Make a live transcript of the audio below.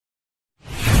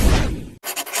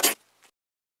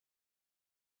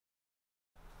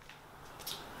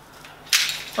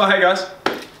Oh hey guys,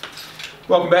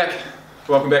 welcome back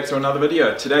to another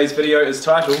video. Today's video is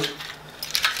titled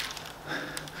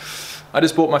I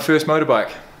just bought my first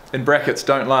motorbike. In brackets,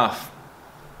 don't laugh.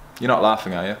 You're not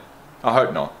laughing, are you? I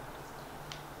hope not.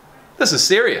 This is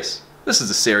serious. This is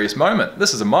a serious moment.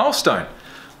 This is a milestone.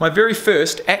 My very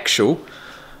first actual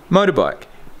motorbike.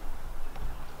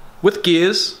 With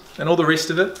gears and all the rest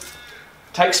of it.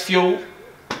 Takes fuel.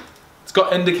 It's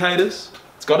got indicators.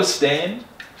 It's got a stand.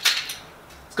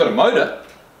 It's got a motor,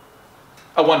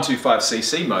 a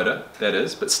 125cc motor, that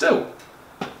is, but still,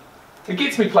 it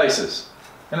gets me places,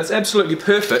 and it's absolutely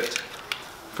perfect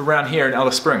for around here in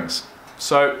Alice Springs.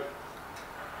 So,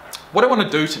 what I want to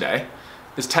do today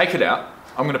is take it out.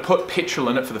 I'm going to put petrol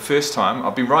in it for the first time.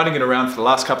 I've been riding it around for the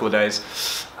last couple of days,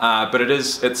 but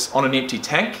it's on an empty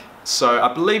tank, so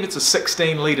I believe it's a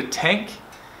 16 litre tank.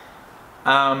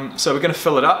 So we're going to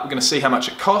fill it up, we're going to see how much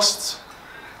it costs.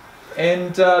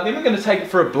 And then we're going to take it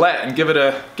for a blat and give it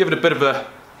a bit of a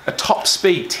top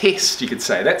speed test, you could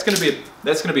say. That's going to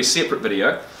be a separate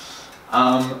video.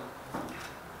 And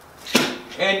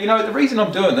you know, the reason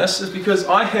I'm doing this is because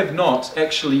I have not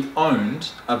actually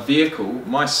owned a vehicle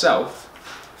myself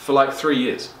for like 3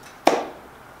 years.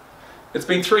 It's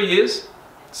been 3 years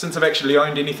since I've actually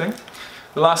owned anything.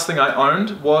 The last thing I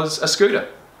owned was a scooter,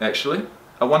 actually,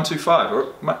 a 125, or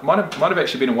it might have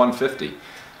actually been a 150.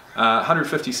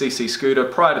 150cc scooter.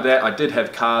 Prior to that I did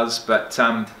have cars, but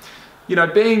you know,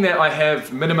 being that I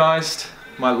have minimized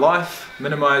my life,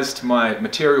 minimized my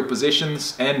material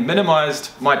possessions, and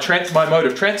minimized my mode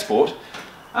of transport,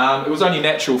 it was only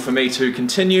natural for me to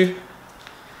continue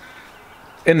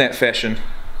in that fashion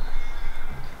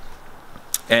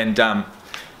and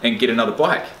get another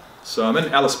bike. So I'm in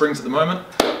Alice Springs at the moment.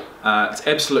 It's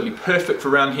absolutely perfect for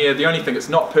around here. The only thing it's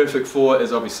not perfect for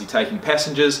is obviously taking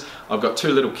passengers. I've got 2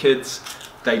 little kids.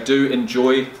 They do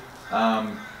enjoy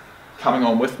coming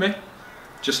on with me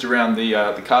just around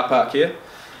the car park here,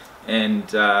 and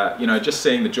you know, just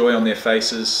seeing the joy on their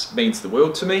faces means the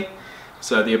world to me.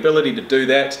 So the ability to do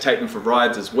that, to take them for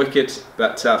rides, is wicked.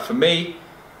 But for me,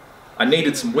 I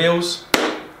needed some wheels.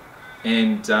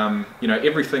 And you know,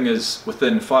 everything is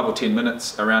within 5 or 10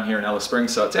 minutes around here in Alice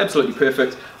Springs, so it's absolutely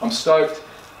perfect. I'm stoked.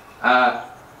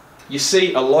 You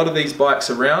see a lot of these bikes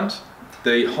around.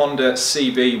 The Honda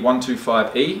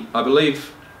CB125E, I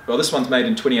believe. Well, this one's made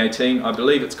in 2018. I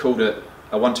believe it's called a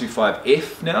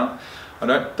 125F now.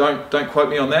 Don't quote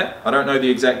me on that. I don't know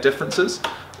the exact differences.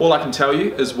 All I can tell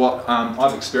you is what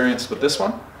I've experienced with this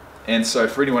one. And so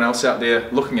for anyone else out there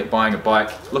looking at buying a bike,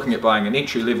 looking at buying an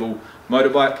entry-level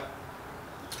motorbike,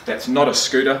 that's not a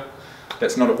scooter,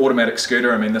 that's not an automatic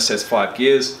scooter. I mean, this has 5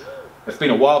 gears. It's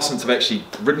been a while since I've actually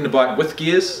ridden a bike with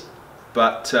gears,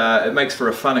 but it makes for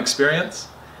a fun experience.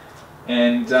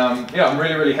 And yeah, I'm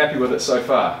really happy with it so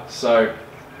far. So,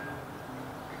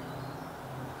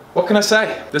 what can I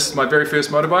say? This is my very first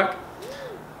motorbike.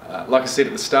 Like I said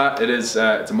at the start, it's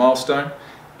a milestone,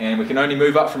 and we can only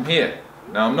move up from here.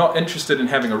 Now, I'm not interested in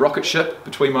having a rocket ship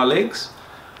between my legs,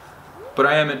 but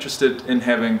I am interested in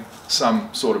having some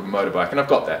sort of a motorbike, and I've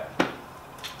got that.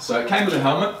 So it came with a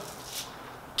helmet,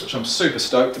 which I'm super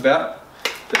stoked about.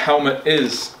 The helmet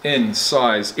is in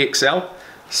size XL,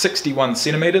 61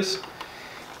 centimeters,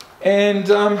 and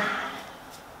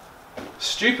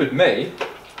stupid me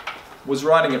was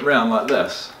riding it around like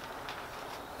this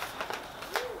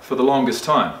for the longest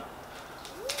time.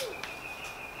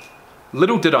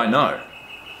 Little did I know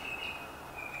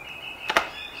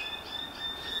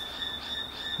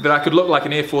that I could look like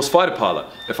an Air Force fighter pilot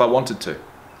if I wanted to.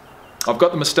 I've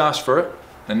got the moustache for it,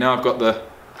 and now I've got the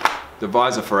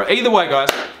visor for it. Either way, guys,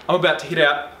 I'm about to head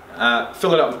out,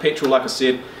 fill it up with petrol like I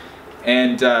said,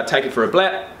 and take it for a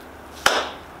blat.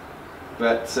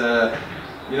 But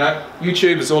you know,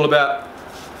 YouTube is all about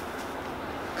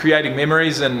creating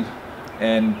memories and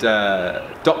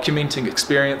documenting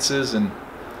experiences, and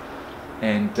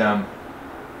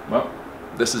well,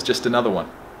 this is just another one.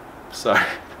 So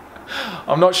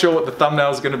I'm not sure what the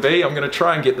thumbnail is going to be. I'm going to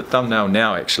try and get the thumbnail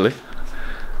now, actually.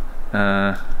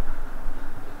 How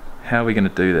are we going to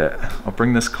do that? I'll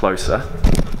bring this closer.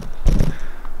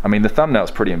 I mean, the thumbnail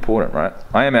is pretty important, right?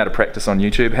 I am out of practice on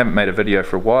YouTube. Haven't made a video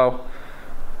for a while,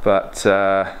 but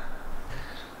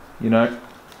you know,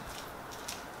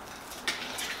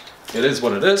 it is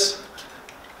what it is.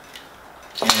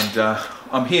 And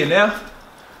I'm here now,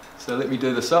 so let me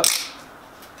do this up.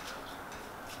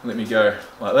 Let me go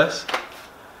like this,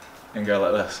 and go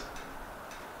like this.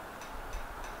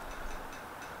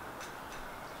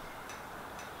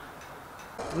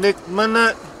 Next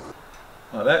minute.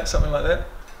 Like that, something like that.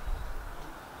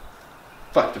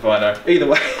 Fuck if I know. Either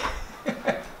way.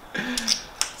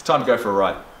 It's time to go for a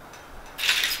ride.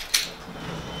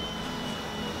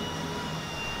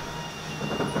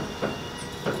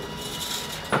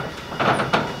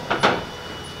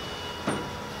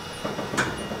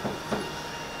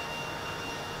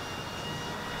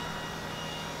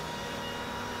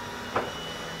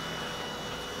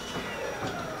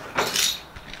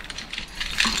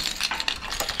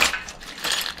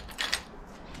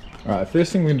 Alright,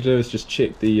 first thing we're going to do is just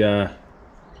check the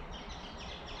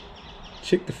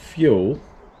fuel.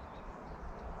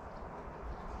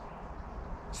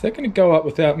 Is that going to go up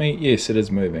without me? Yes, it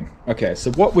is moving. Okay, so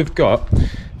what we've got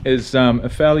is a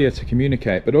failure to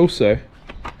communicate, but also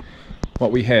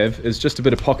what we have is just a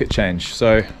bit of pocket change.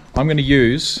 So I'm going to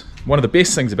use, one of the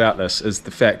best things about this is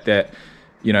the fact that,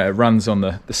 you know, it runs on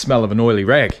the smell of an oily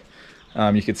rag,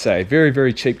 you could say. Very,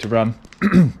 very cheap to run.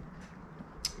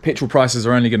 Petrol prices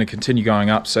are only going to continue going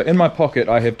up. So in my pocket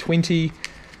I have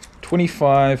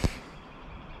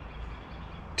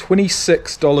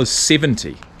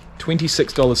 $26.70.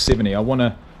 $26.70. I want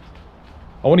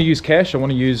to use cash. I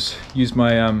want to use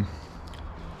my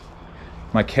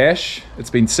my cash.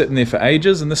 It's been sitting there for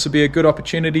ages, and this would be a good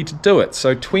opportunity to do it.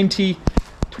 So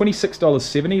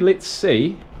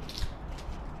 $26.70.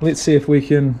 Let's see if we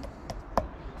can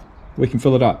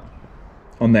fill it up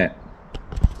on that.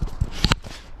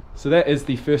 So that is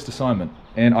the first assignment,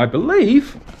 and I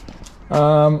believe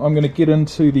I'm going to get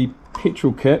into the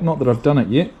petrol kit. Not that I've done it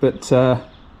yet, but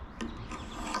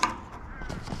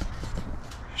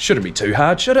shouldn't be too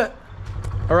hard, should it?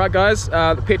 Alright guys,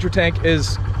 the petrol tank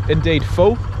is indeed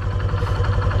full,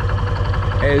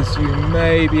 as you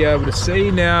may be able to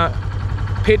see. Now,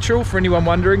 petrol, for anyone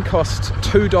wondering, costs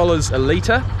 $2 a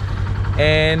litre,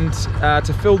 and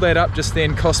to fill that up just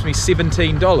then cost me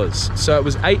 $17. So it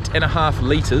was 8.5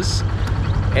 litres,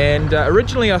 and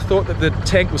originally I thought that the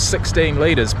tank was 16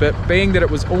 litres, but being that it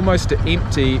was almost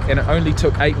empty and it only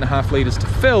took 8.5 litres to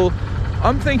fill,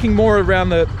 I'm thinking more along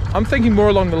the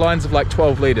lines of like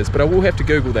 12 litres, but I will have to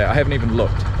Google that. I haven't even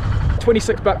looked.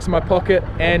 26 bucks in my pocket,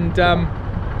 and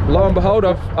lo and behold,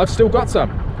 I've still got some.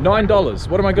 $9.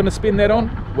 What am I going to spend that on?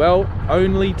 Well,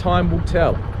 only time will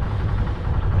tell.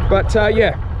 But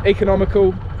yeah,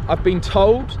 economical. I've been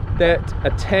told that a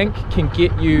tank can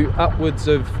get you upwards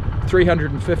of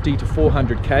 350 to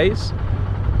 400 Ks.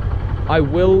 I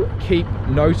will keep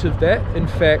note of that. In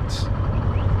fact,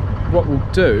 what we'll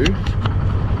do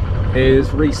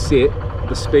is reset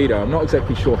the speedo. I'm not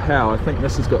exactly sure how. I think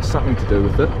this has got something to do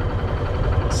with it.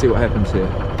 Let's see what happens here.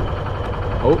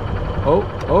 Oh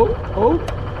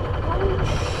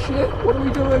shit, what are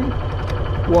we doing?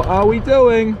 What are we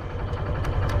doing?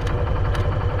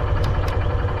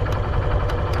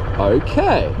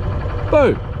 Okay,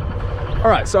 boom. All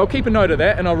right, so I'll keep a note of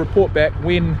that, and I'll report back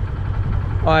when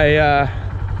I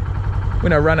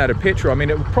run out of petrol. I mean,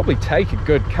 it would probably take a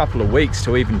good couple of weeks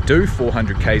to even do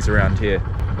 400 Ks around here.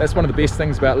 That's one of the best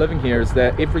things about living here, is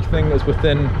that everything is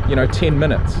within, you know, 10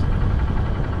 minutes.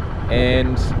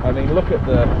 And I mean, look at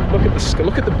the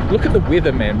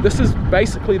weather, man. This is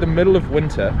basically the middle of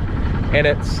winter, and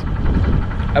it's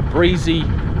a breezy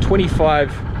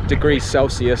 25 degrees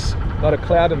Celsius. Not a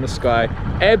cloud in the sky.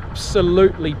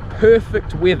 Absolutely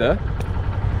perfect weather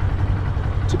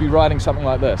to be riding something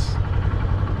like this.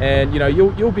 And you know,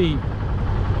 you'll do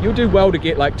well to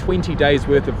get like 20 days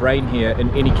worth of rain here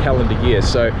in any calendar year.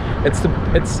 So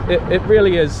it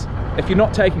really is. If you're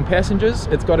not taking passengers,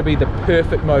 it's got to be the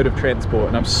perfect mode of transport,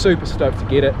 and I'm super stoked to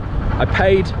get it. I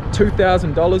paid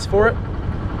 $2,000 for it.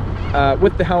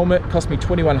 With the helmet, it cost me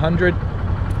 $2,100.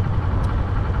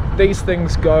 These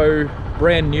things go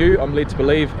brand new, I'm led to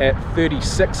believe, at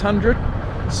 $3,600.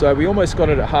 So we almost got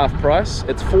it at half price.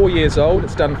 It's 4 years old.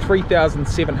 It's done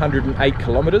 3,708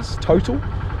 kilometers total.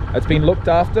 It's been looked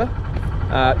after.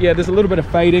 Yeah, there's a little bit of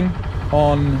fading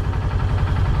on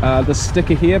the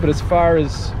sticker here, but as far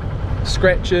as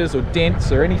scratches or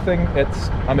dents or anything,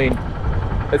 it's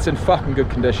in fucking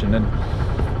good condition, and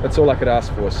that's all I could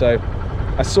ask for. So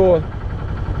I saw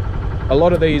a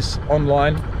lot of these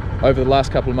online over the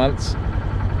last couple of months.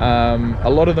 A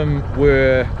lot of them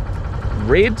were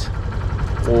red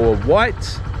or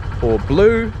white or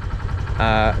blue,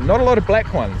 not a lot of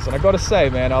black ones, and I gotta say,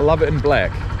 man, I love it in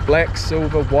black,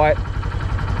 silver, white.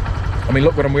 I mean,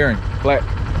 look what I'm wearing, black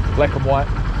and white.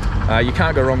 You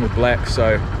can't go wrong with black,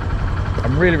 so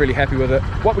I'm really happy with it.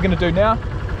 What we're going to do now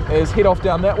is head off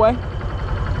down that way.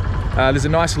 There's a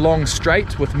nice long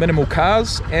straight with minimal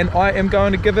cars, and I am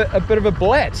going to give it a bit of a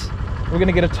blat. We're going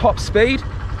to get a top speed.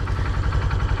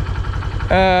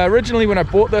 Originally when I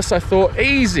bought this, I thought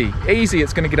easy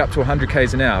it's going to get up to 100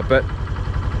 Ks an hour, but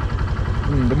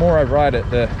the more I ride it,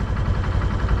 the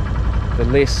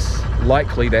less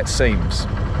likely that seems.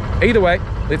 Either way,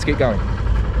 let's get going.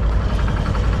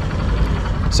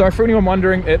 So for anyone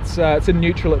wondering, it's in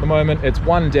neutral at the moment. It's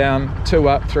 1 down, 2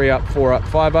 up, 3 up, 4 up,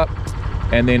 5 up,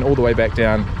 and then all the way back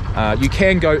down. You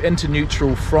can go into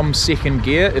neutral from 2nd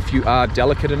gear if you are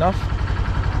delicate enough.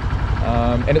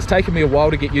 And it's taken me a while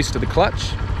to get used to the clutch,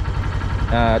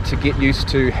 to get used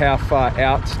to how far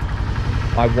out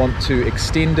I want to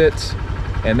extend it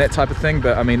and that type of thing.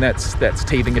 But I mean, that's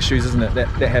teething issues, isn't it?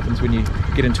 That happens when you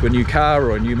get into a new car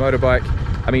or a new motorbike.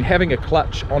 I mean, having a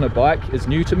clutch on a bike is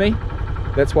new to me.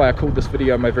 That's why I called this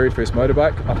video my very first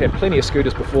motorbike. I've had plenty of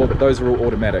scooters before, but those are all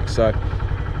automatic. So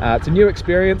it's a new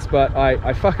experience, but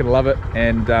I fucking love it.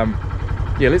 And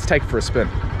yeah, let's take it for a spin.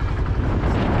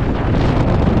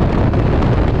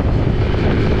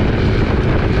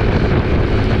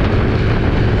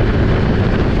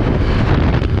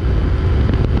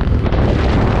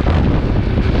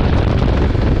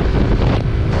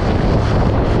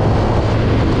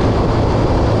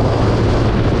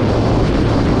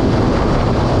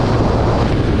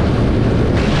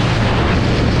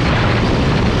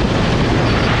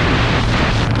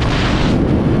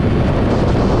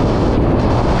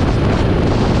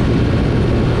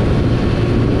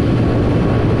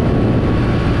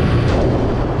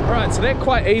 That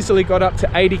quite easily got up to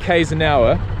 80 k's an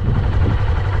hour.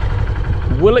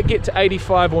 Will it get to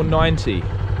 85 or 90?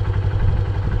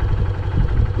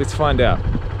 Let's find out.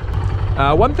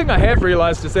 One thing I have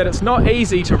realized is that it's not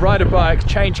easy to ride a bike,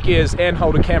 change gears and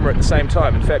hold a camera at the same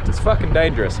time. In fact, it's fucking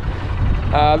dangerous.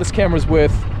 This camera's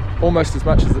worth almost as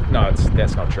much as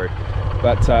that's not true,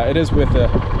 but it is worth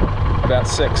about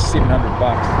 $600-700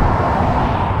 bucks.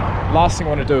 Last thing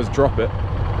I want to do is drop it.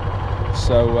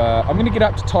 So I'm going to get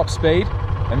up to top speed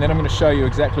and then I'm going to show you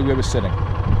exactly where we're sitting.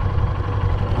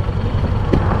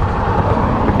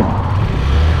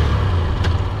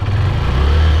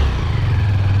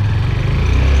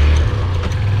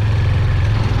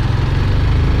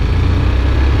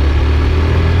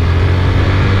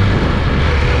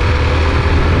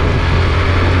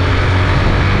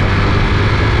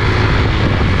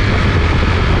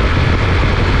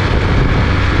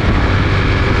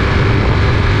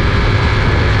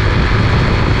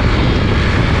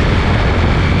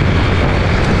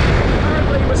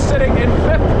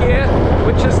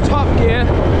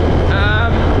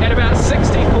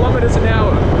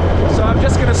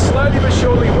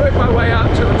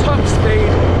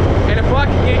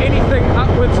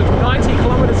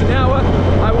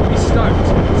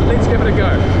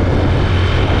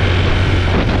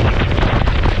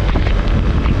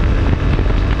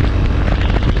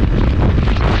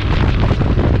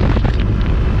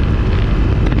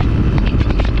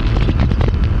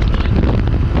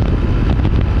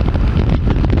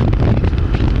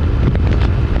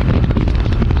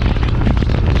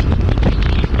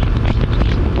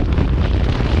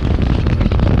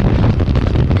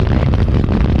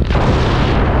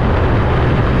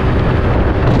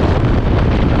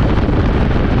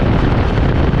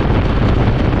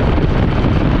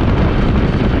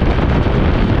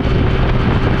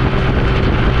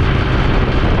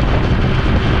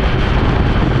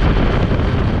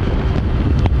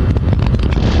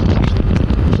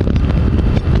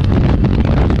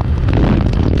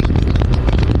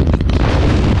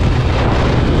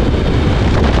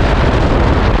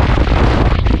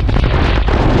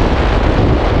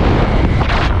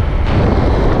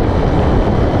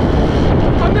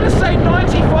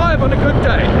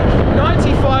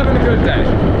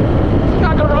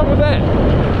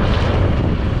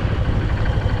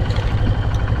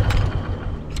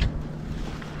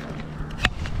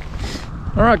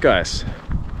 Alright guys,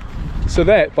 so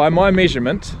that by my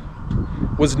measurement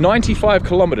was 95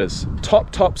 kilometers,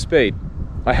 top speed.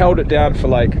 I held it down for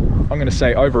like, I'm going to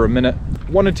say over a minute.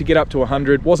 Wanted to get up to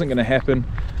 100, wasn't going to happen.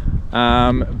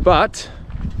 But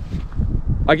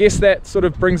I guess that sort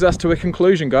of brings us to a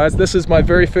conclusion, guys. This is my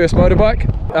very first motorbike,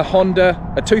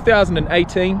 a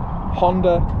 2018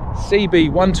 Honda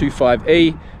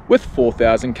CB125E with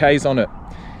 4,000 Ks on it.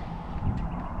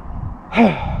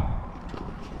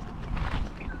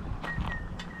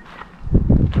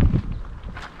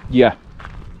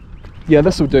 Yeah,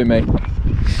 this will do me.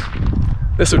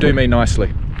 This will do me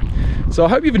nicely. So I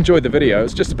hope you've enjoyed the video.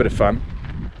 It's just a bit of fun.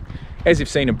 As you've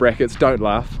seen in brackets, don't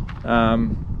laugh.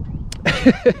 I'm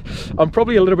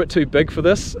probably a little bit too big for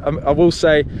this. I will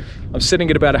say I'm sitting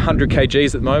at about 100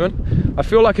 kgs at the moment. I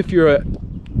feel like if you were,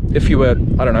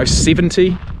 I don't know,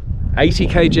 70, 80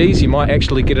 kgs, you might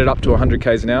actually get it up to 100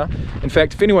 k's an hour. In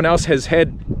fact, if anyone else has had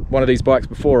one of these bikes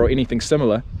before or anything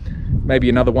similar, maybe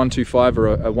another 125 or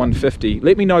a 150,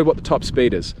 let me know what the top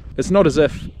speed is. It's not as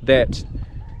if that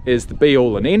is the be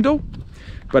all and end all,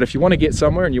 but if you want to get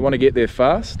somewhere and you want to get there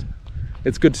fast,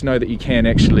 it's good to know that you can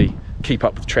actually keep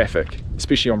up with traffic,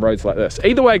 especially on roads like this.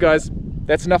 Either way guys,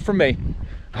 that's enough from me.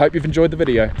 I hope you've enjoyed the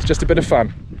video. It's just a bit of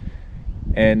fun,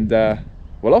 and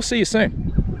well, I'll see you soon.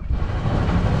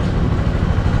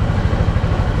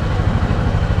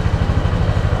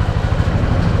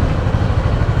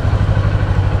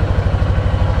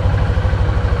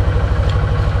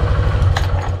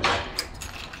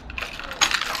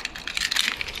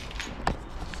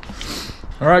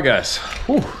 Alright guys,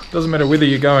 whew, doesn't matter whether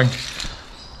you're going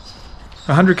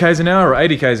 100 k's an hour or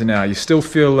 80 k's an hour, you still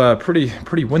feel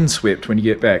pretty windswept when you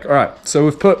get back. Alright, so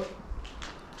we've put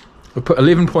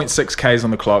 11.6 k's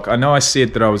on the clock. I know I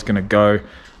said that I was going to go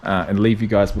and leave you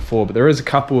guys before, but there is a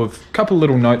couple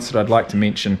little notes that I'd like to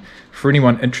mention for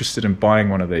anyone interested in buying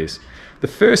one of these. The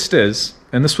first is,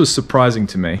 and this was surprising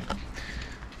to me,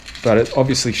 but it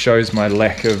obviously shows my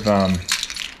lack of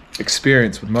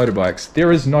experience with motorbikes,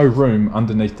 there is no room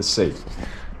underneath the seat.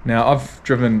 Now, I've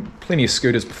driven plenty of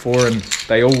scooters before and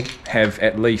they all have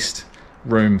at least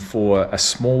room for a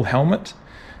small helmet.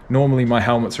 Normally my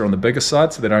helmets are on the bigger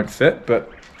side so they don't fit,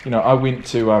 but you know, I went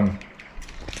to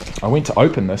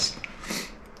open this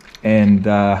and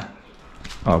oh,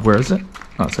 where is it?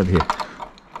 Oh, it's over here.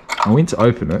 I went to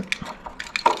open it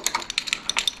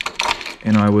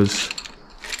and I was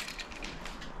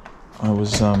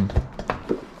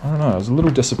I don't know, I was a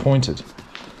little disappointed.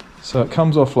 So it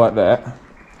comes off like that,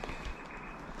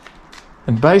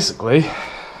 and basically,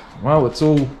 well, it's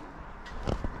all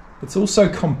so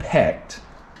compact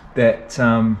that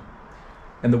and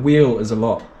the wheel is a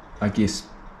lot, I guess,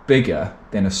 bigger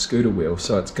than a scooter wheel,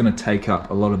 so it's going to take up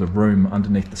a lot of the room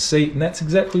underneath the seat, and that's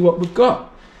exactly what we've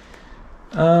got.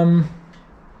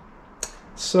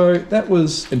 So that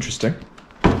was interesting.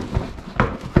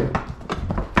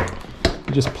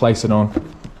 You just place it on.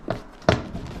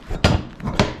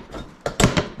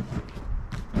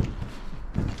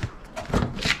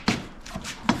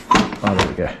 Oh, there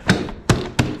we go.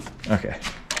 Okay.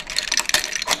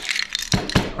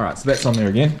 Alright, so that's on there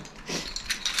again.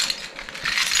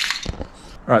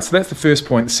 Alright, so that's the first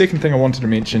point. The second thing I wanted to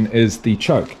mention is the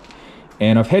choke.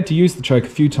 And I've had to use the choke a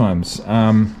few times.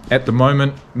 At the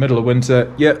moment, middle of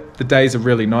winter, yeah, the days are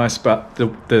really nice, but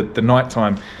the night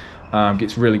time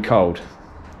gets really cold.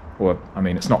 Or, I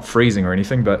mean, it's not freezing or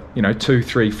anything, but, you know, 2,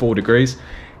 3, 4 degrees.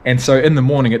 And so in the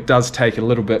morning, it does take a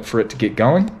little bit for it to get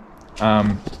going.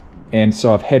 And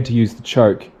so I've had to use the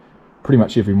choke pretty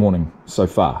much every morning so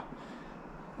far.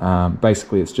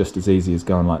 Basically, it's just as easy as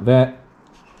going like that.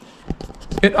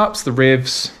 It ups the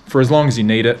revs for as long as you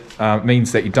need it. It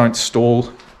means that you don't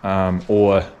stall,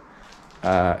 well,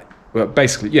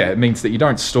 basically, yeah, it means that you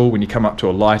don't stall when you come up to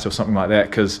a light or something like that,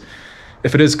 because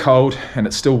if it is cold and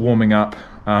it's still warming up,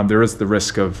 there is the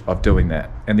risk of doing that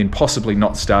and then possibly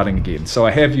not starting again. So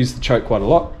I have used the choke quite a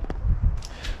lot.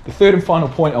 The third and final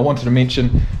point I wanted to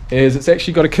mention is it's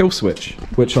actually got a kill switch,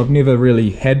 which I've never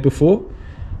really had before.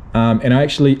 And I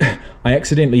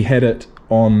accidentally had it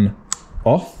on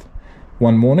off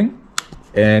one morning,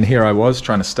 and here I was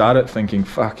trying to start it thinking,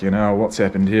 fuck, you know, what's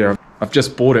happened here? I've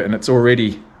just bought it and it's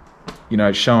already, you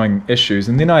know, showing issues.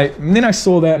 And then I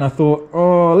saw that and I thought,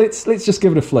 oh, let's just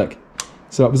give it a flick.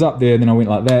 So it was up there and then I went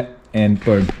like that and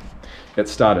boom, it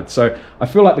started. So I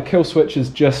feel like the kill switch is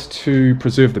just to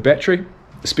preserve the battery,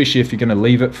 especially if you're going to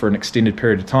leave it for an extended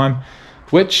period of time,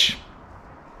 which,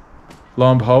 lo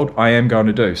and behold, I am going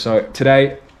to do. So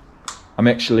today, I'm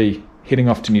actually heading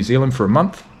off to New Zealand for a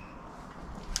month.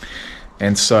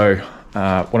 And so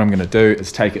what I'm going to do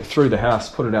is take it through the house,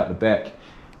 put it out the back,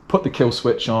 put the kill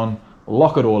switch on,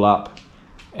 lock it all up,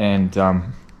 and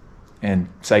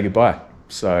say goodbye.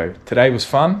 So today was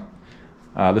fun.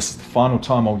 This is the final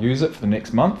time I'll use it for the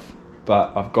next month,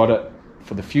 but I've got it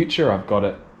for the future. I've got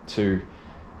it to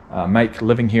make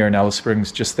living here in Alice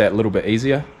Springs just that little bit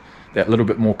easier, that little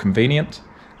bit more convenient,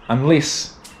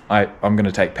 unless I'm going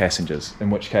to take passengers, in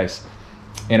which case,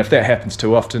 and if that happens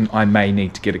too often, I may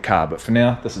need to get a car. But for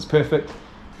now, this is perfect.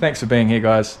 Thanks for being here,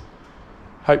 guys.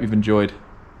 Hope you've enjoyed,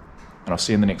 and I'll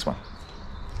see you in the next one.